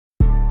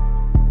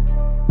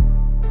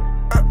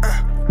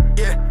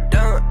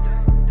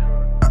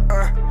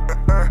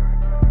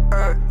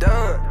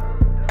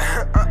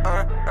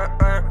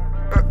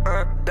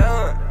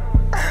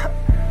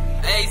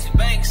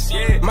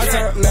My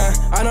time now,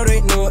 I know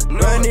they know it.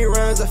 Running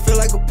runs, I feel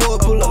like a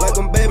poet. Pull up like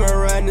I'm baby, I'm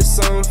riding this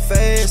song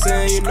fast,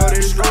 and you know that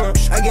it's wrong.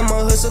 I get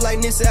my hustle like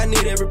Nissy, I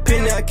need every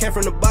penny. I came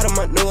from the bottom,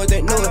 I know it,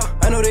 they know it.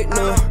 I know they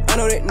know it, I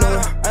know they know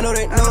it. I know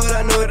they know it,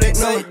 I know it, they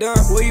know it. Done,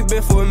 where you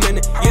been for a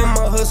minute? Yeah,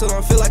 my hustle,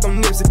 I feel like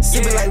I'm Nipsey.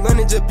 Sipping like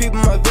London, just people,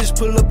 my vision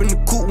pull up in the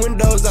coupe,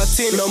 windows out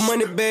 10. No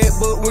money bag,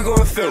 but we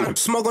gon' film it.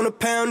 Smoke on the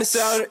pound, it's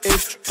out of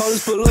extra.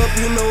 Police pull up,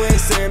 you know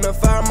ain't saying nothing.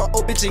 Fire my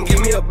old bitch and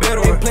give me a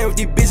better one. Ain't playing with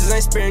these bitches,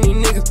 ain't sparing these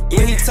niggas.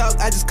 When he talk,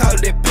 I just call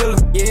it that pillar.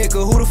 Yeah,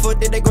 cause who the fuck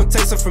think they gon'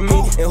 take some from me?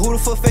 And who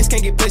the fuck face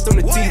can't get placed on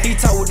the T? He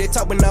talk with that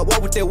talk, but not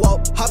walk with that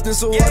walk. Hopped in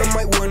some water,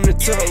 might want in the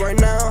tub. Right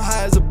now, I'm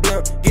high as a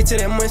blunt. Get to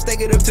that money,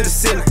 stack it up to the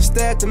ceiling.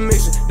 Stack the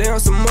mixture, they on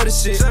some other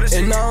shit.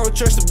 And I don't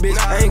trust the bitch,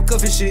 I ain't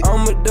cuffing shit.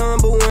 I'm a dumb,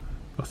 but one.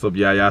 What's up,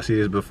 y'all? Y'all see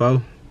this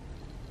before?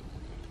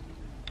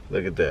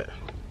 Look at that.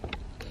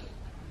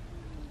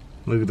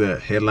 Look at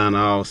that. Headliner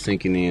all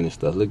sinking in and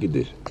stuff. Look at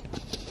this.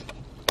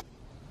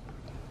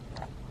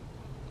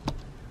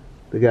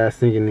 The guy's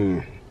sinking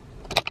in.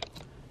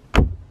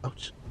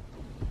 Ouch.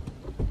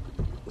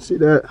 See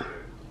that?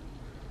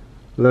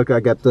 Look, I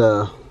got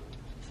the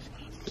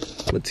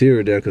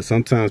material there because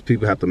sometimes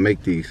people have to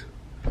make these.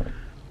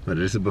 But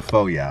this is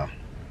before, y'all.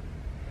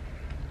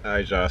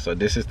 Alright, y'all. So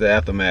this is the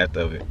aftermath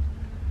of it.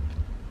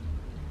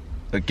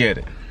 Look at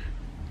it.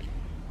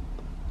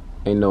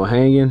 Ain't no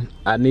hanging.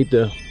 I need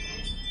to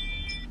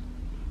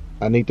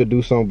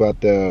do something about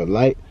the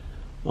light.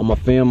 I'm gonna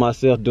film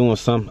myself doing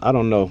something. I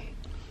don't know.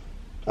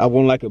 I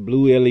want like a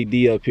blue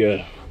LED up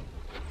here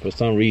for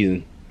some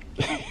reason.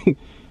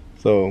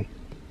 So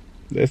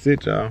that's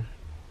it, y'all.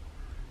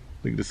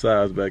 Look at the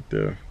size back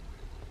there.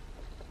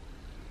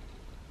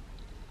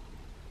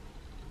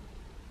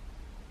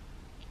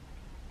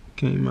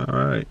 Came out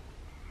right.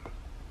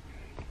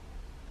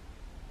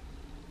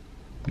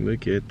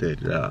 Look at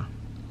that, y'all.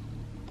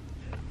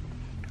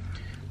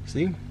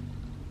 See?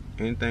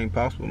 Anything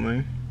possible,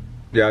 man.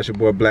 Y'all, it's your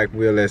boy Black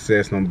Will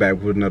SS, and I'm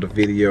back with another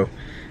video.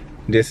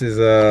 This is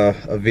a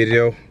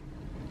video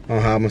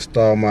on how I'm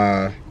install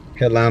my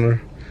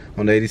headliner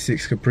on the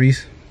 86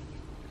 Caprice.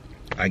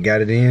 I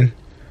got it in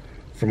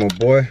from a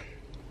boy,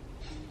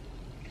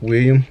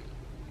 William.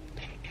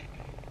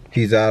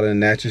 He's out in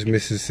Natchez,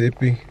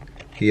 Mississippi.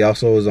 He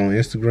also is on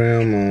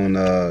Instagram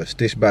on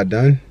Stitch by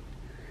Done.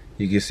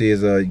 You can see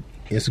his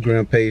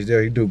Instagram page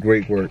there. He do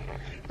great work.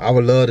 I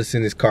would love to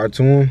send this car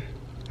to him.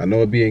 I know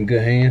it'd be in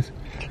good hands,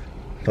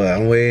 but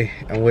I'm way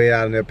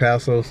out in El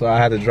Paso, so I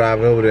had to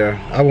drive over there.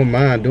 I wouldn't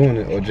mind doing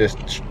it, or just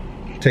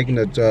taking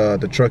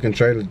the truck and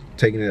trailer,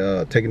 taking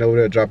it over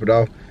there, drop it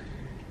off,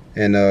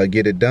 and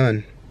get it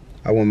done.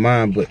 I wouldn't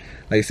mind, but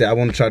like I said, I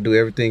want to try to do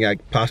everything I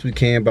possibly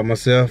can by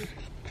myself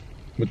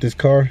with this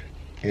car,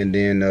 and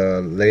then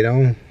later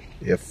on,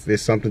 if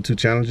it's something too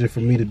challenging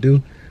for me to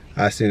do,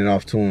 I send it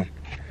off to him.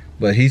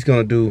 But he's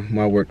gonna do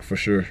my work for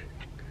sure.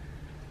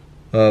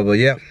 But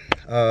yeah,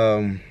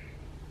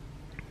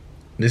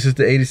 this is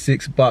the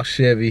 86 box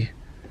Chevy.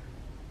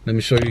 Let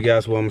me show you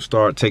guys where I'm gonna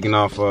start taking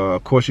off.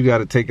 Of course, you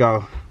gotta take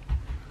off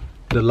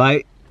the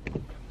light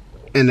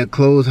and the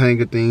clothes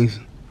hanger things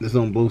that's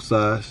on both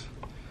sides.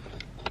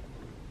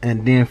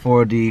 And then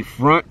for the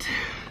front,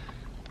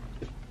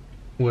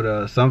 where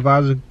the sun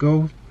visor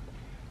goes,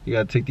 you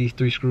gotta take these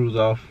 3 screws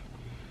off.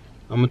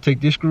 I'm gonna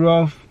take this screw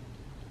off.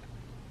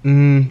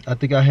 I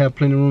think I have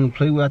plenty of room to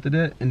play with after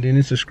that. And then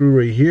it's a screw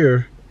right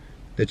here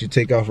that you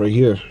take off right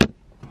here.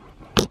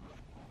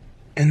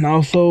 And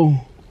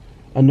also,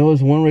 I know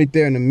there's one right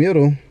there in the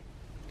middle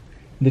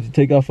that you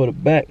take off for the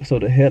back so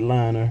the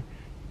headliner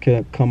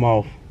can come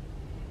off.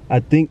 I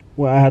think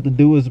what I have to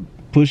do is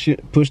push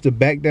the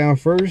back down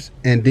first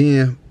and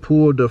then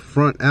pull the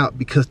front out,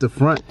 because the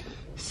front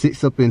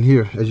sits up in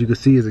here. As you can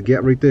see, there's a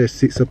gap right there. It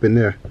sits up in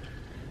there.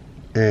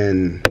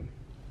 And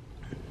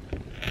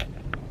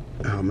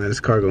oh man, this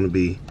car gonna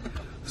be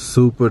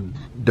super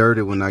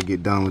dirty when I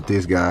get done with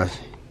this, guys.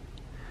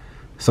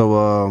 So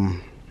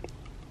I'm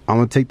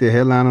gonna take the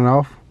headliner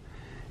off,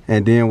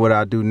 and then what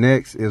I do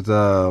next is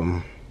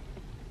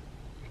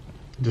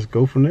just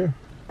go from there.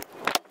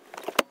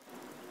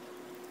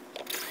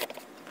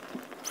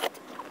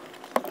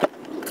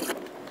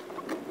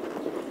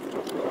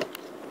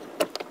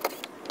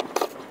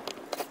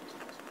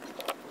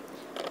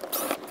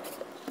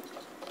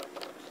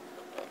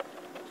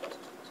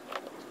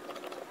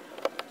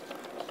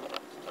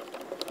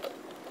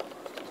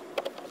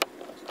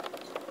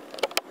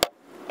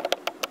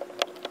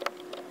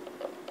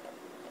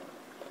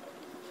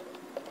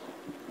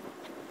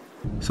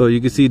 So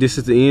you can see this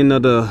is the end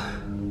of the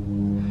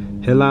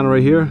headliner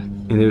right here,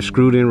 and it was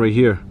screwed in right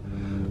here.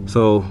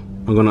 So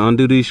I'm gonna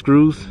undo these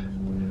screws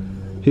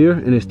here,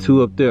 and there's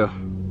 2 up there.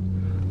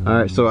 All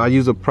right, so I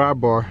use a pry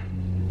bar.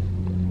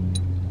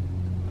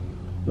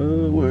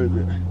 Where is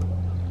it?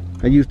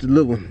 I used the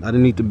little one. I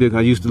didn't need the big one.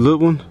 I used the little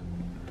one,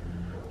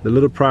 the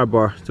little pry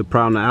bar to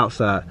pry on the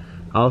outside.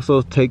 I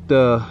also take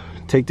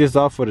this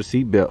off for the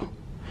seat belt.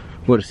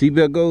 Where the seat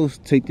belt goes,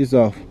 take this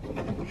off.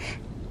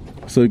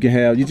 So you can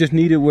have, you just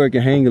need it where it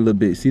can hang a little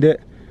bit. See that?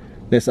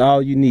 That's all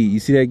you need. You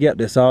see that gap?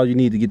 That's all you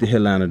need to get the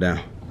headliner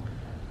down.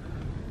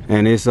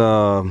 And it's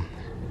I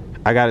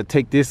gotta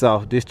take this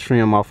off, this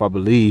trim off, I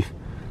believe.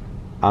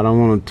 I don't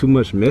want to too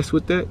much mess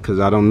with that because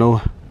I don't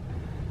know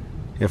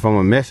if I'm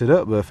gonna mess it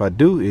up, but if I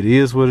do, it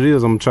is what it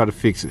is. I'm gonna try to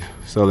fix it.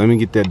 So let me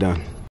get that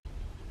done.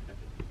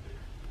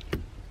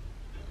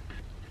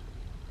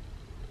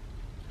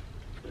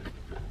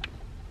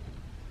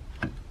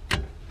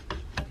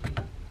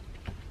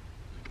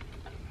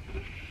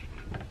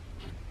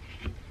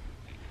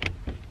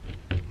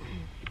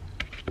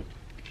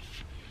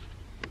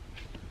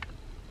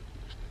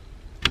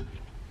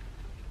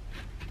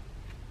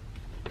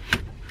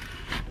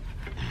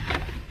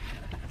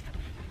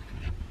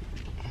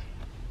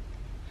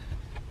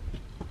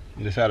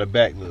 This how the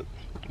back look.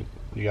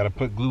 You gotta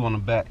put glue on the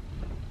back.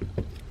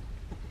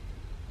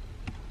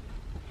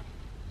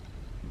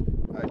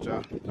 Alright,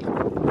 y'all.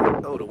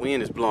 Oh, the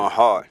wind is blowing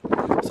hard.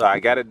 So I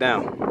got it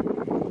down.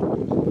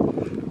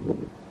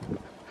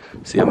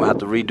 See, I'm gonna have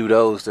to redo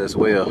those as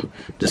well.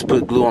 Just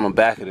put glue on the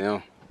back of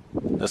them.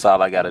 That's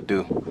all I gotta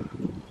do.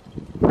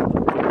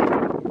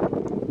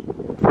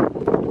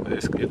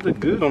 It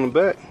look good on the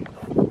back.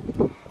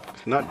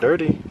 It's not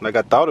dirty like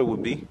I thought it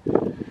would be.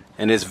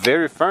 And it's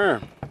very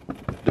firm.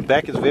 The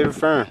back is very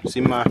firm. See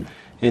my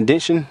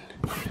indentation?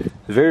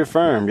 Very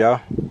firm,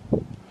 y'all.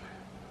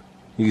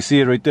 You can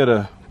see it right there.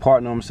 The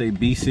part number say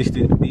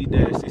B60,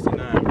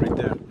 B-69 right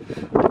there.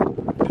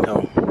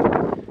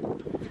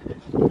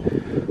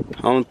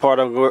 Only part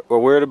I'm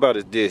worried about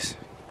is this.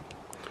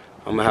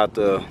 I'm gonna have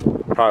to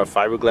probably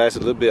fiberglass a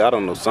little bit. I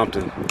don't know,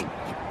 something.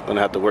 I'm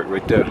gonna have to work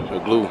right there, or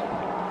glue.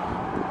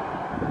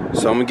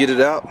 So I'm gonna get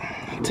it out,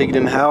 take it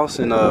in the house,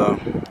 and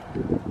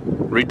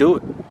redo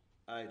it.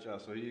 All right, y'all.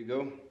 So here you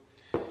go.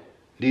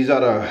 These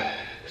are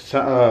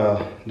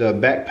the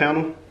back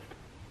panel.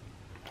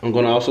 I'm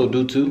gonna also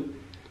do too.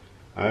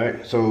 All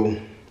right, so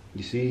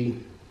you see,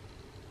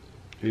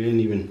 it didn't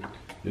even,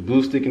 the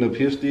glue sticking up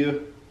here still,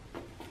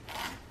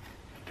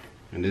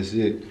 and that's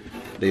it.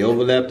 They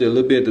overlapped it a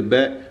little bit at the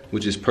back,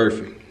 which is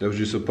perfect. That's what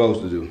you're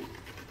supposed to do.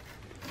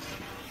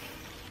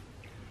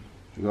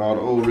 You got all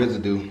the old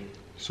residue.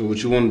 So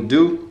what you want to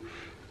do,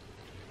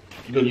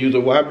 you're gonna use a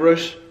wire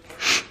brush,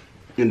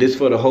 and this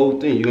for the whole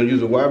thing. You're gonna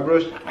use a wire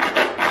brush.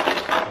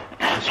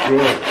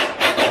 Scrub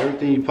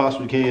everything you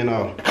possibly can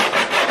off.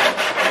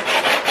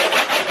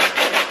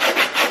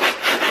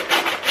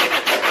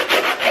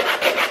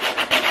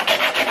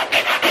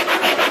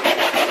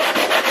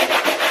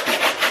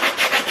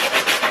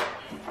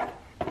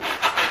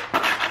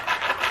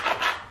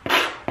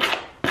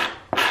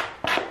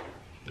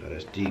 Oh,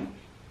 that's deep.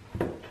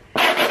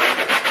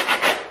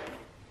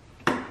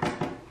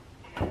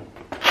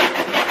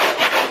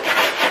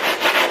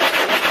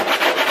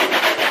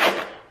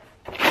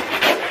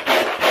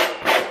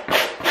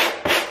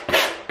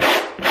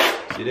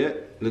 See that?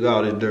 Look at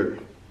all this dirt.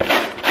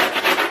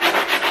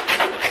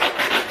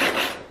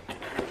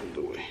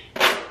 The way.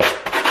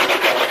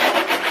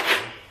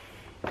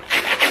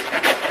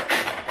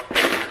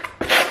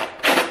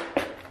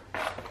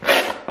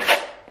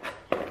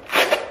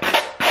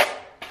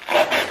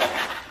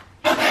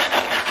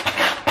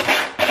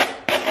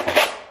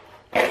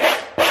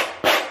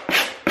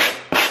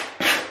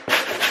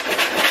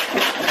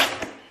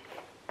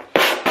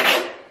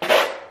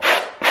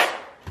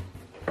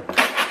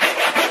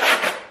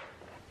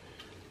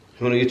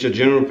 You want to get your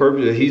general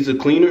purpose adhesive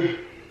cleaner.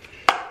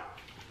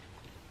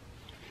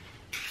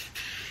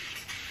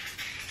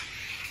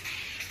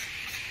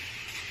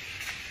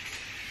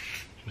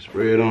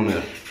 Spray it on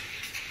there.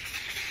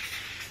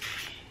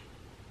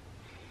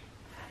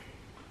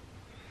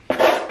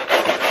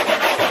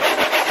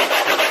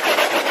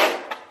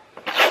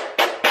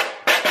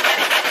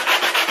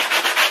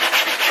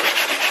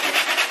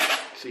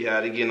 See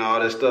how they getting all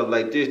that stuff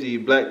like this,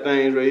 these black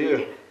things right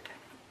here?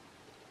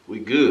 We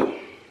good.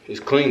 It's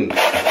clean.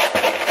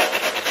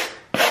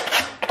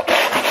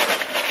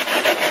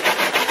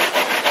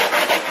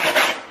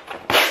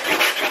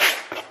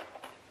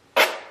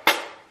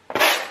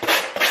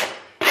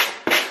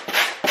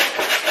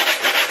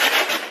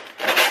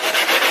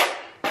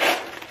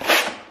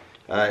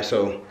 Alright,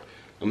 so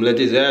I'm gonna let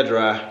this air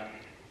dry.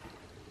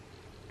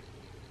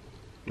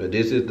 But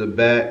this is the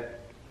back.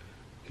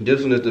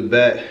 This one is the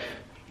back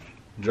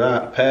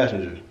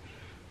passenger.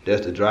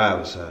 That's the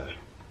driver's side.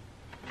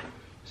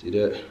 See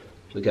that?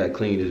 Look how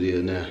clean it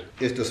is now.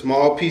 It's the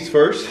small piece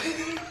first,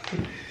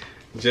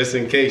 just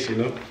in case, you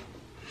know.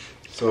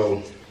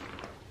 So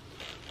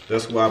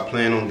that's what I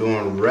plan on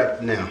doing right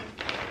now.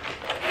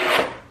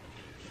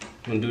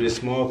 I'm gonna do this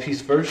small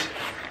piece first.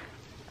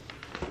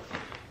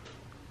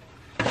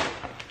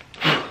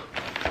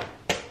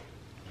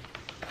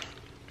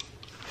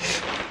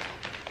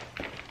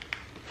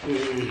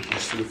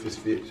 Let's see if it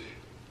fits.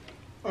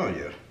 Oh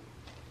yeah.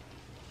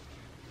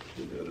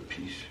 The other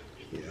piece.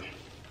 Yeah.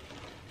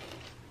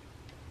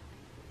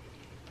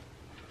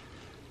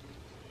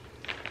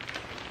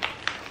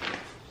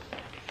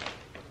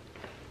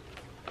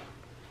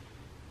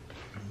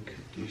 Look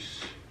at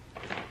this.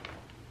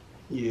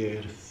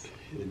 Yeah, here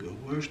we go.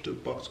 Where's the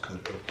box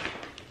cutter?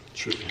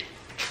 Tripping.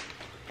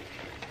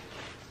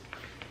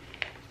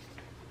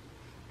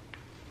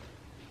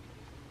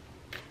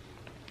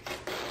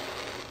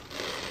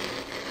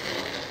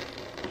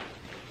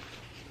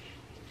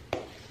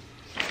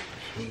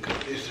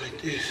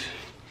 this.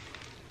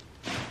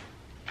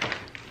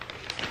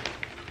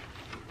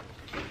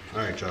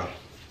 Alright, y'all.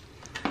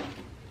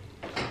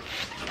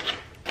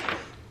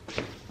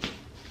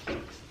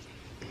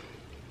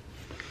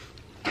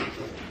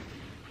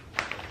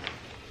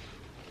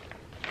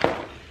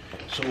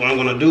 So what I'm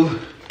gonna do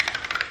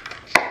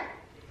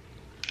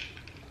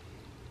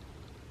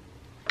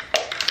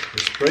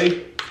is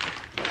spray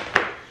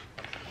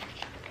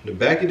the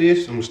back of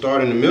this. I'm gonna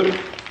start in the middle.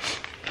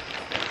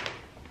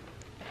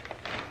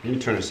 Let me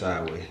turn it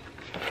sideways.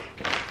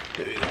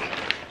 There you go.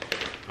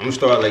 I'm gonna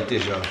start like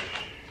this, y'all.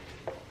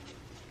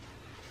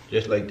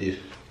 Just like this.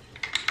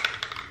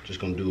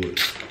 Just gonna do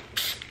it.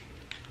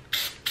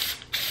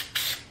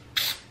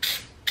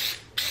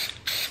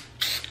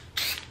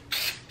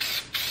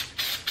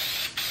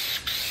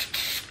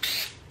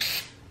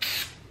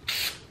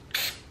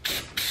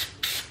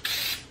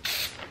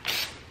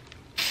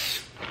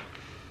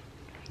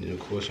 And of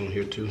course on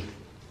here too.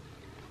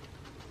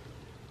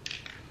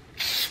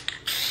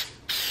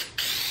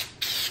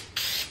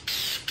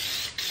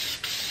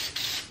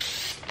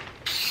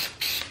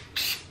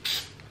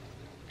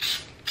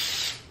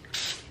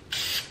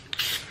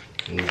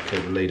 And we'll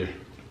cover later.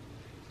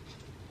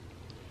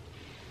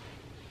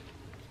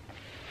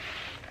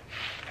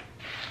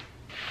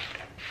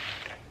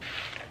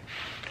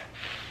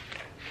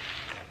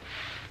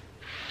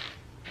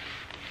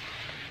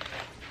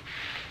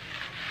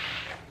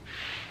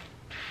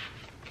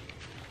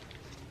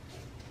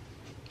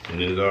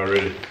 And it's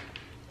already,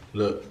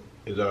 look,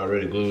 it's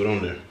already glued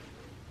on there.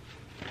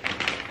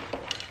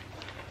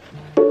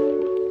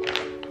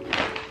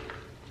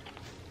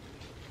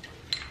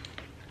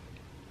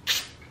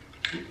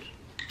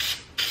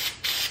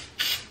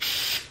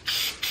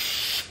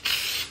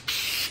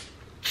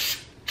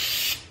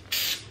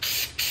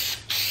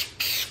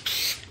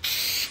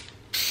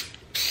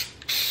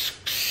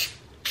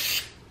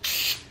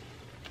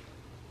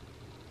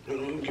 Let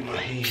me get my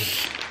hand.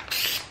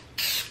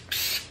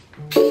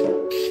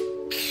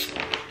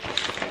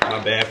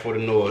 My bad for the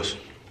noise.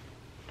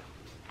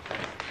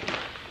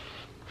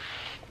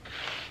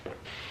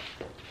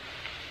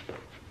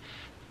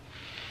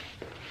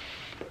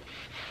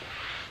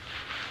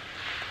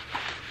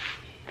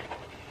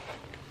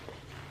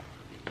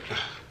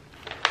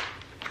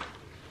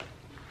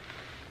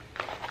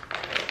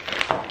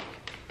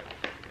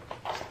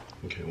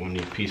 Okay, one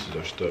of these pieces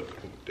are stuck.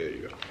 There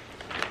you go.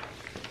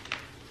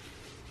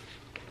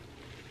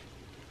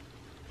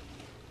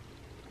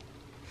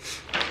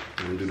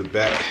 We'll do the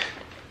back.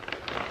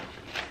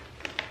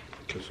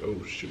 Cause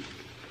oh shoot.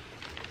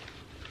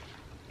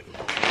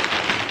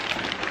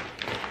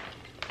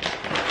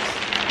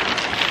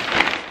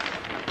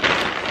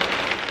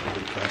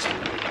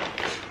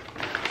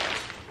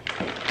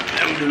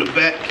 I'm gonna do the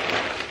back.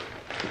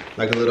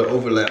 Like a little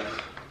overlap.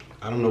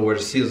 I don't know where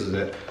the seals is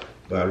at,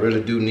 but I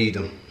really do need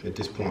them at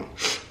this point.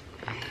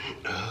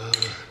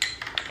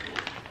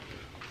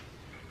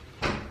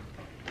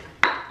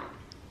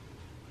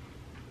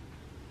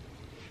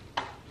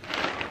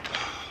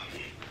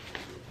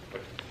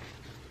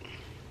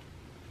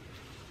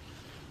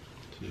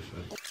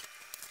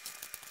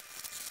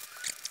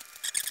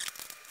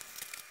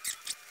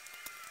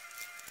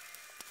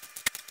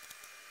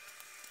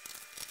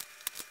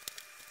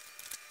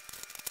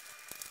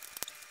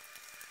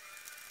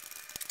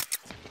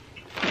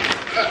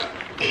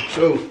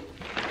 So,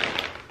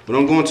 what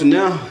I'm going to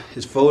now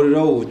is fold it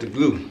over with the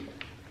glue.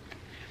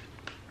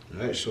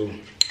 Alright, so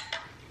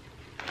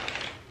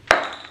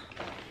I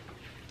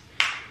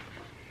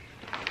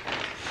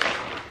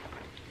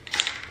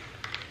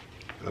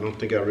don't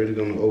think I'm really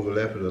gonna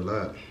overlap it a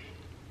lot.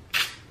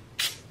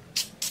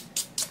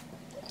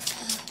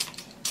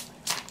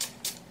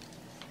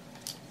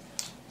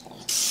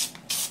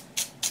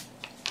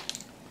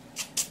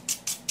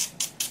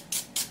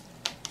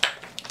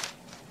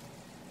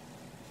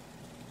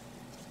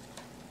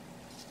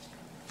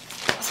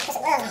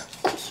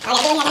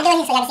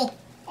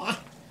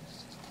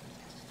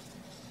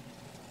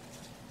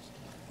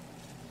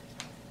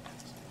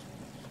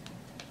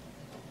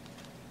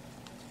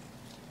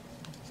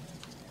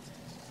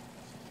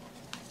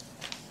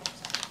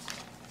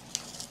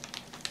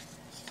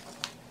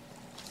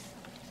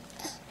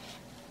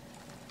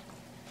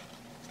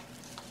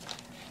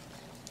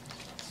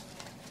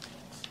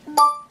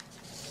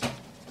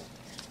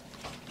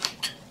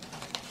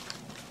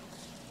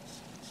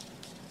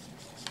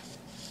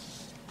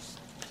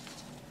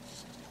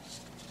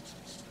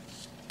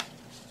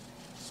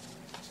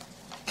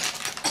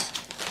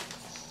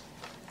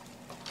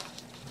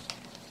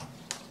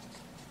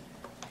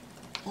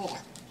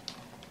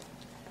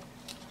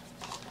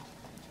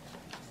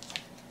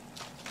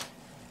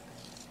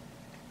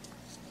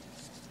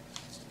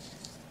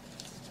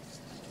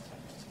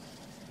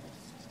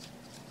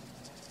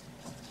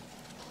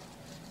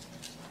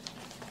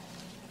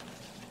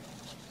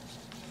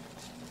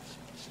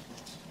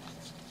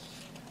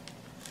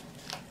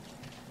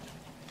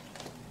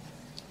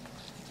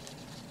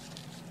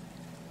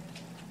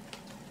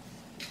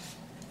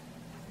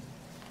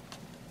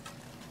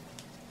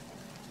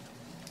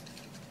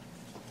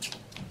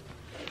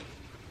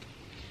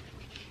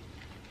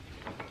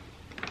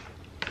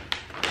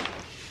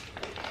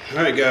 All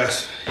right,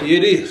 guys,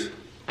 here it is.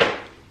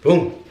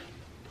 Boom.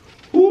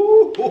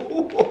 Ooh.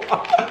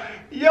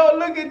 Yo,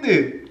 look at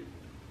this.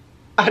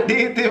 I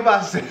did this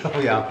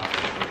myself, y'all.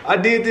 I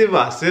did this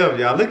myself,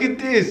 y'all. Look at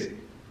this.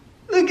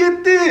 Look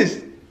at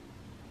this.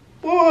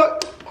 Boy.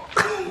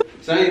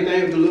 Same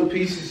thing with the little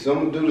pieces. So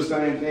I'm gonna do the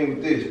same thing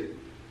with this.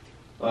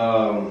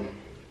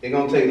 It's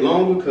gonna take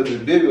longer because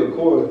it's bigger, of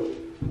course,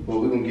 but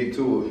we're gonna get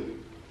to it.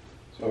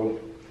 So.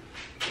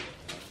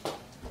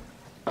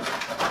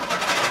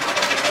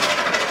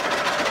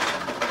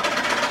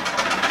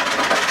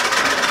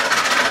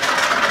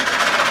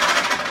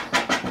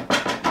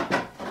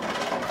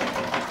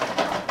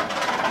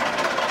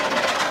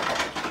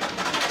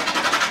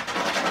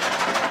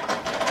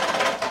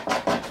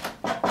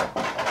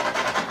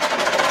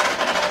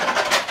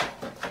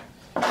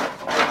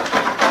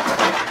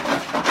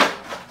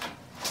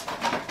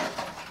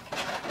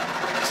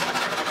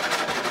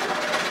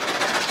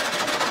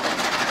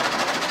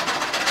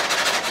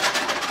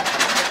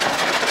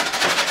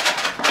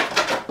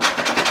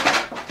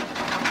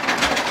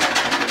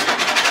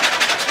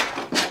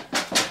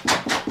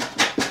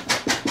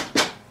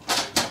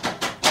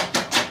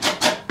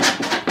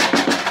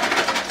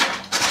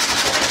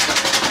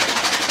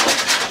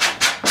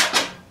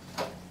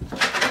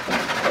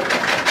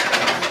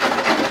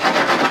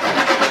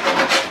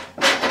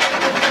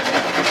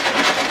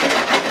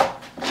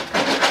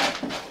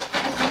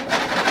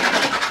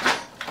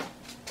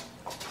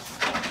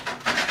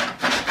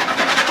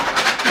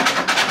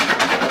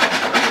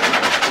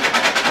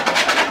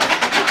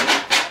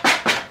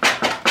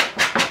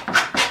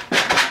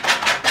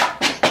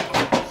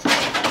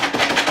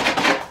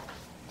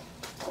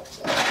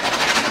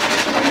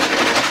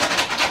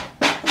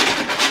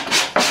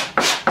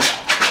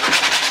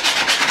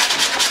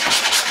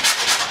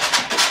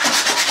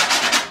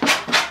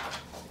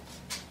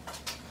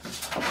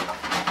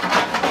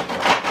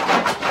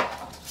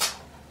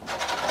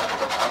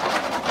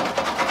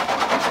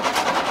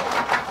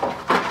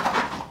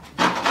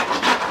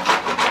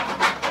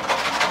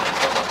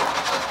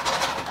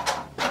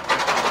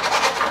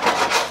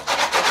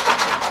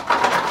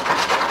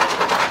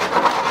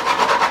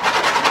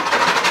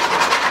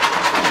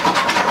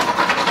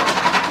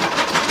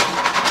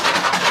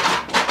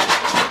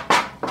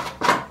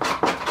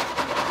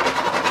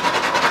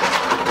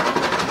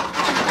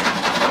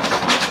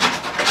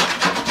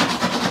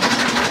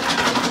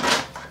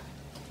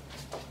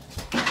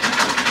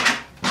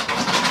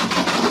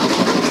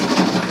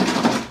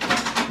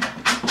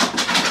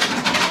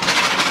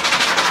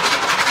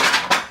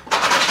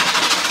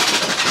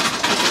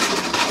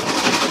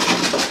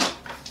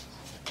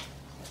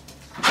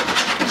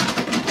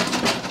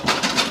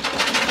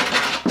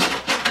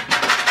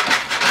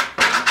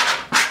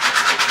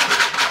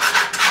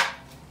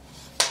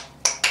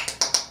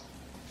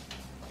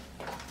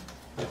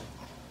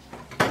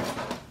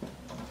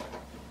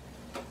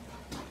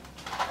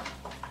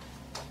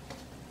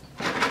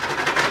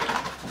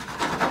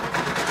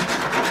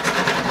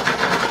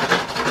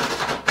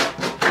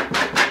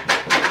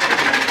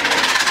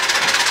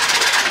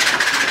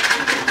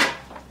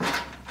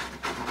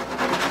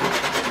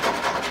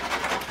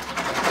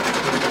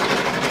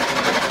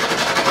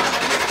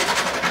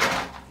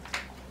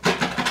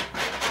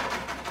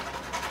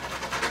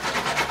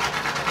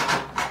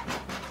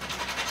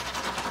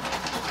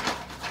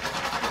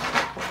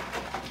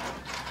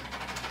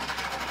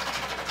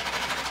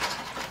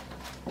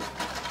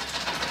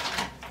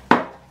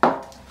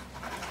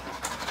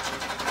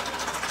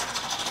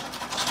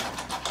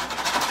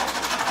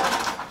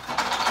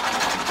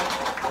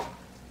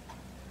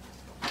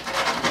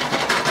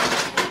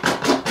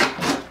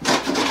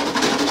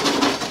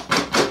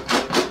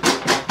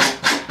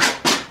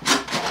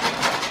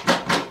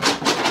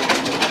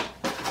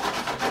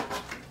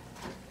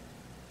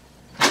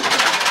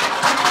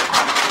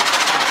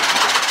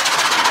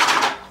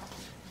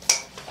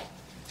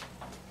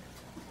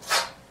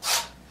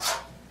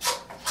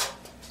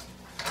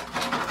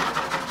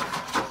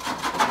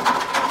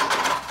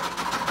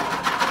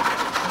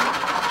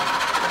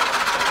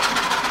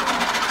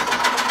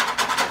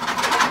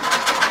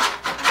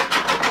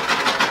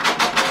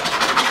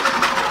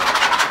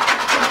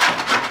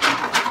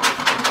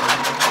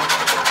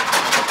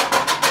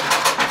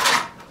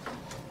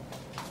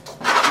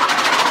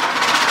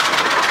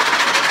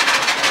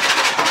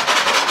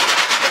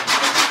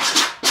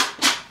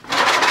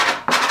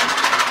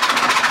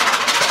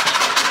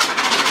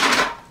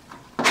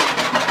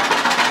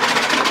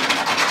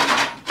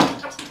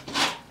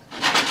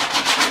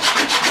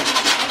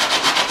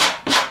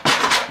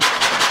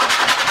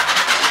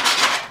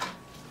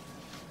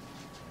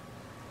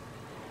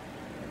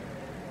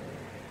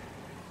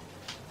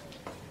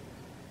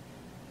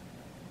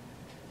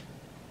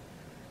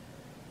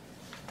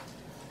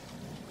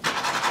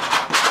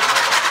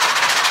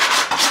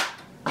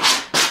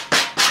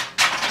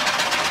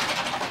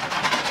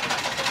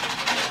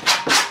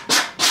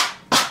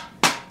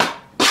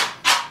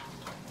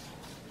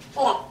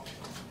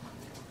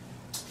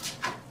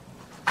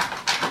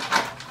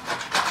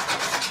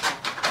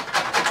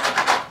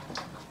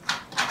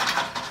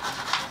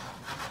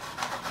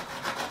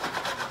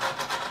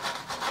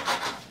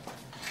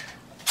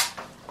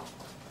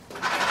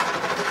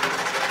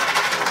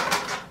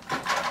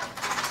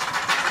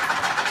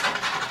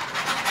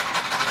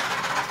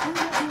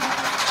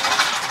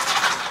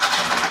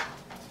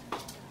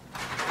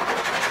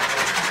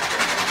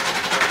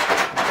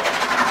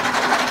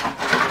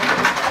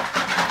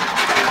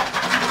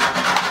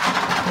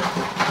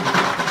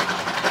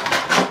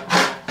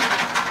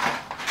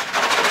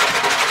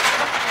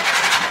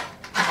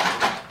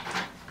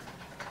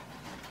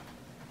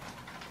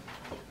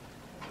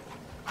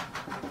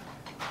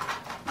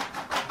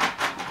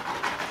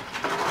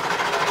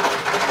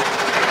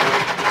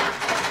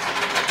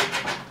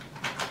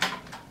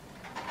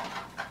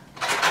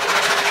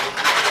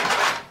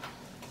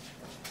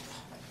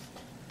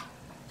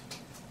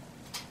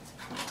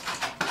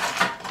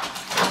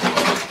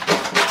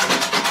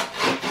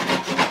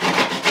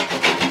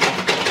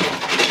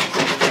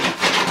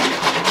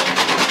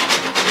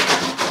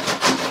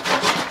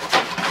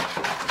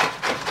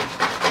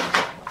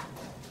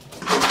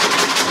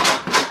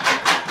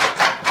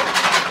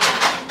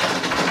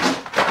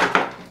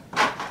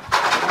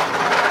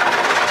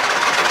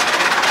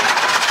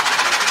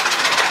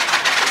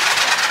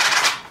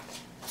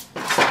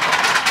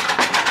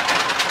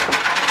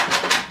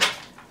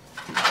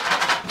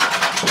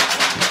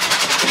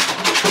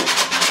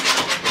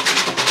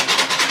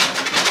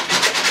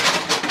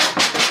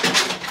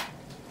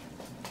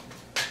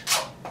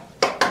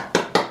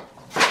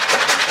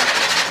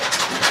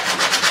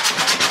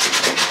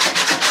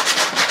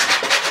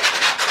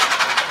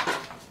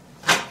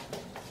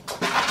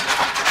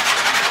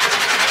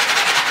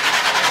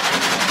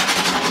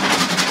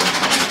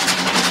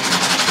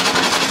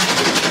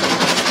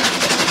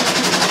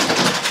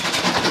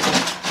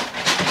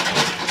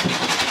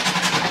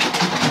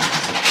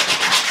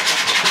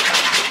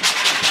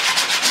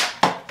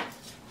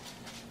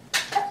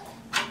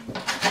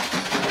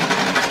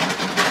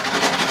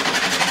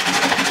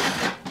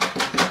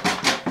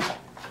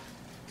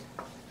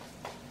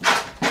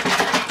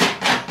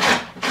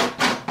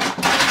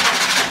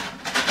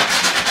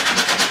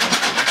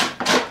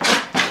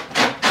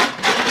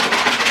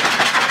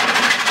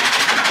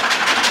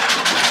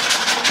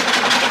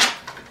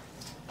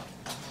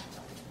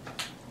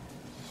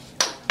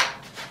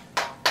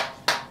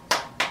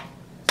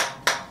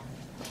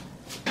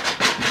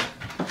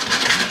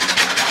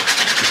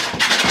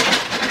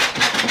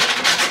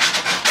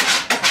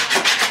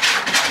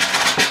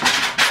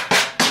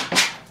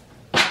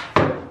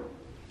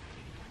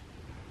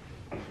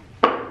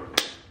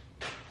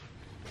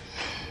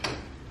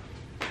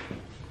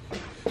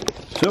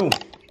 So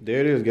there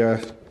it is,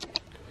 guys.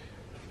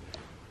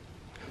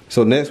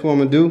 So next what I'm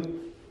gonna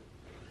do,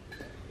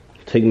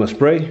 take my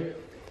spray.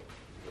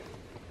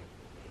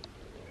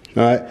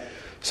 Alright,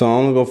 so I'm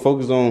only gonna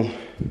focus on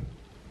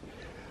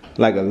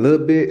like a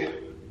little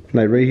bit,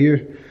 like right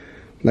here,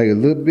 like a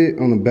little bit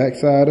on the back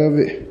side of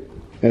it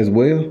as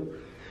well.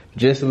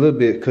 Just a little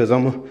bit, because I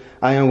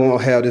am gonna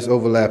have this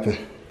overlapping.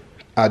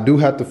 I do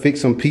have to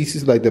fix some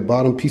pieces, like the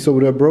bottom piece over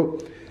there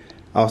broke,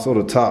 also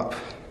the top.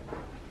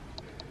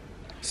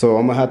 So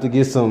I'm gonna have to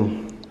get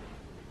some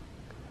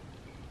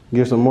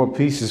more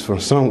pieces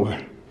from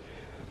somewhere.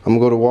 I'm gonna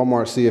go to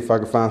Walmart, see if I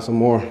can find some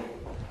more.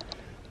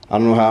 I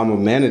don't know how I'm gonna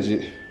manage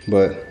it,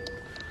 but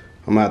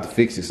I'm gonna have to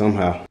fix it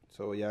somehow.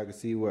 So y'all can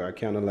see where I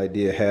kind of like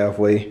did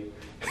halfway.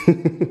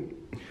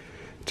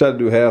 Try to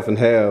do half and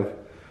half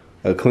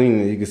of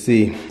cleaning. You can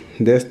see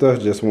that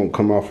stuff just won't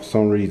come off for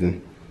some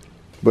reason,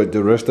 but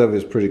the rest of it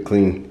is pretty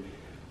clean.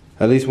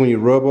 At least when you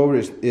rub over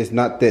it, it's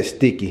not that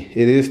sticky.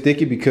 It is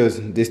sticky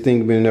because this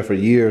thing been in there for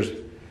years,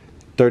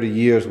 30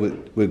 years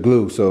with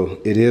glue,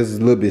 so it is a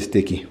little bit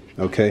sticky,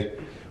 okay?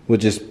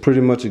 Which is pretty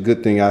much a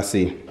good thing, I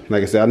see.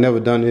 Like I said, I've never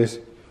done this,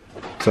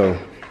 so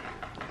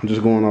I'm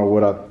just going on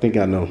what I think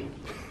I know.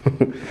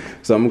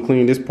 So I'm gonna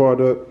clean this part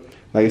up.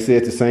 Like I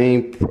said, it's the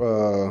same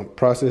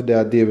process that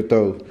I did with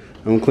those.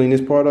 I'm gonna clean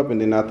this part up,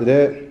 and then after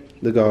that,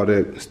 look at all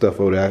that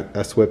stuff over there.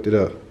 I swept it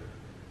up.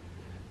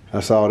 I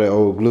saw that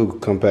old glue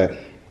come back.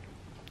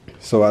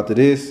 So after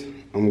this,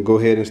 I'm gonna go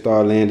ahead and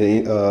start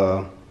laying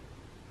the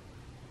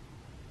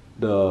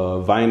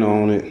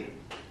vinyl on it.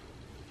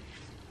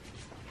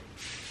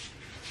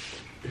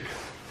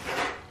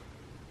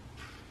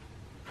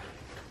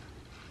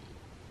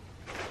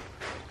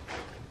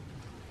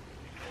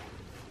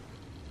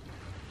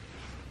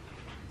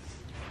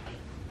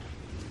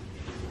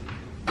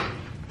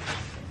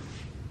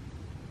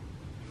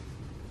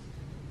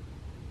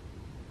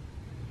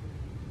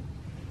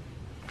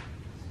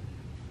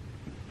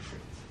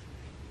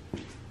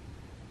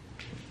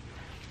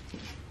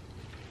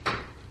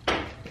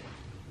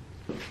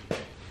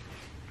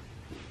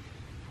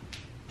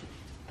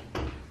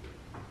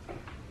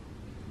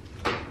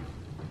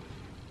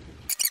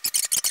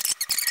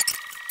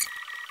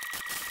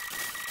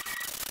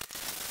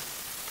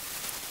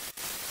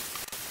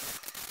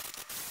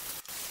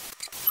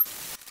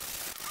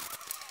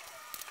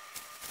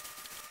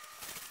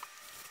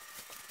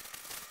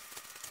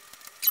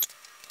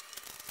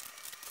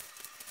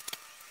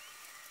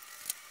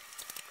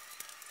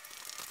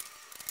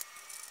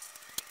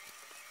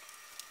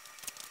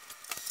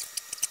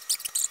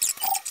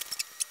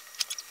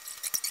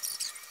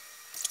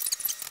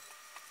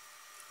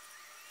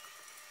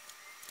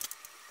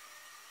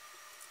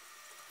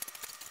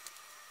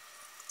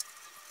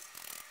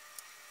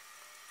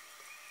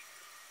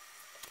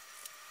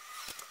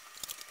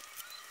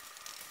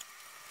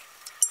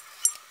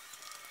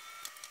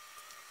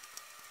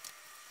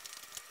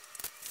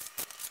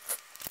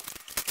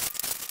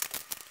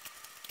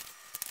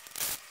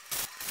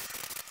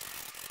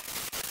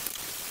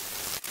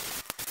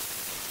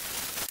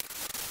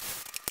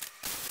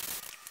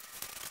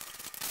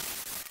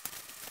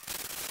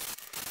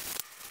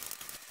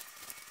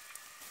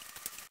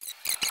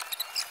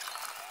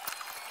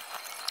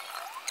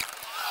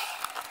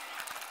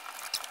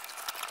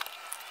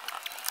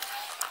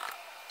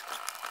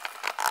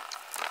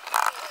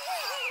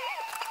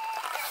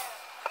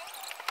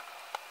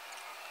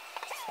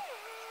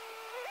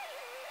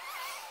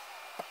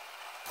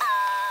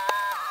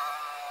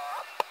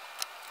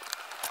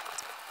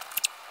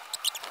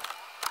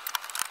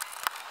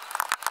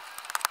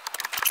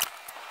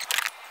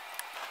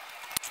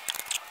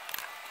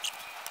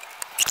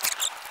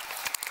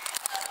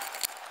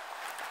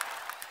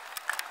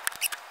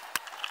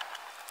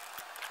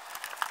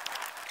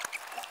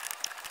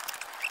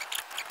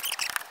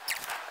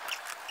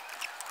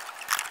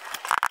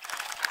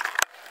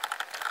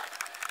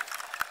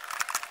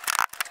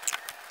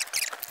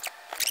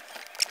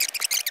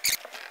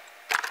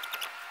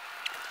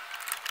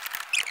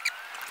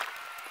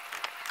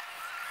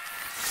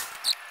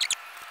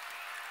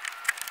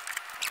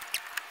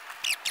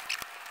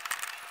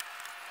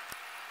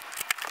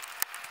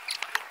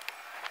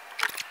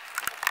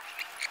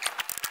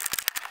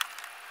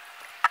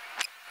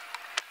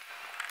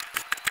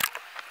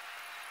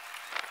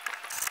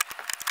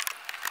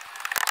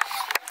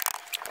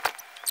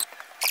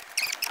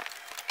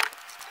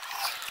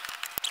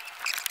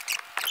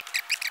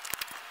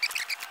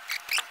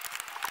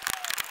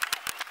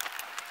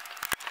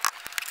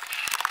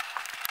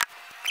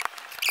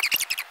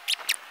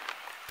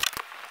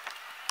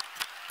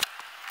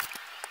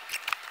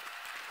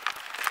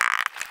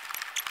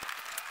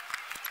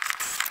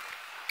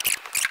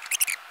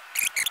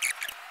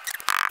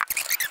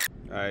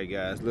 Alright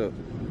guys, look.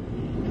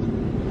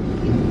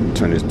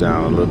 Turn this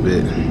down a little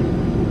bit.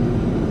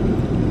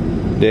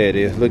 There it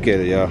is. Look at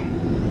it, y'all.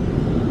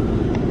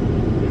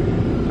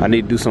 I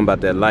need to do something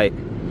about that light.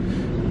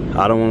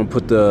 I don't want to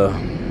put the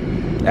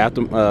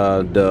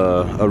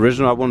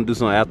original. I want to do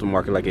some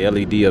aftermarket, like a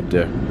LED up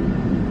there.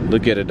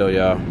 Look at it though,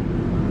 y'all.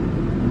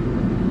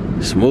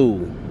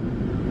 Smooth.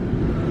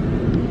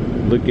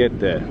 Look at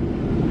that.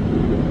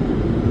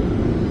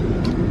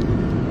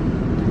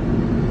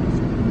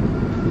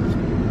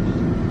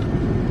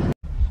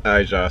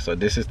 Alright y'all, so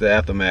this is the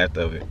aftermath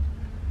of it.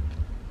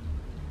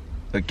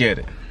 Look at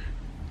it.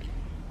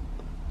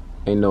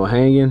 Ain't no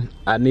hanging.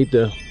 I need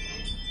to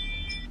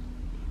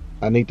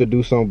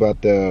do something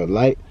about the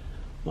light.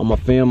 I'ma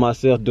film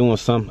myself doing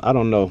something. I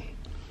don't know.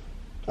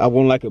 I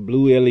want like a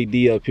blue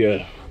LED up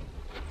here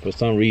for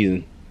some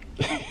reason.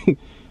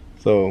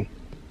 So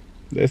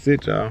that's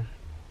it, y'all.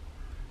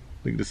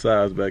 Look at the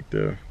size back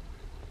there.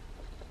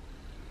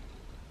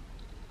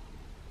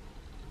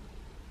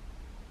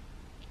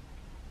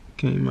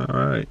 Came out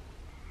right.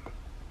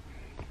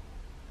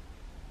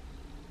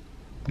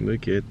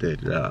 Look at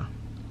that, y'all.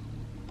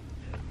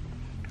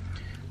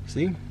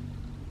 See?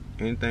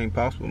 Anything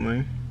possible,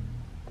 man.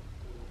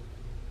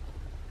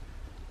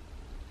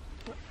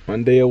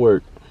 One day of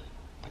work.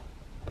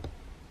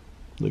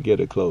 Look at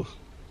it close.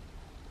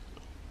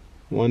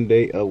 One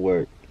day of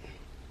work.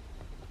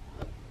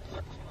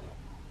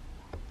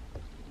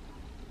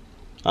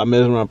 I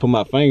mess around and put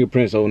my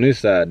fingerprints on this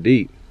side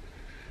deep.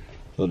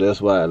 So that's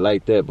why I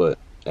like that. But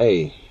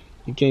hey,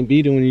 you can't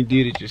beat it when you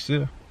did it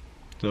yourself.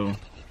 So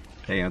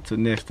hey, until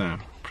next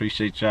time.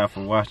 Appreciate y'all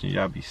for watching.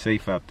 Y'all be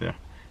safe out there.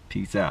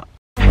 Peace out.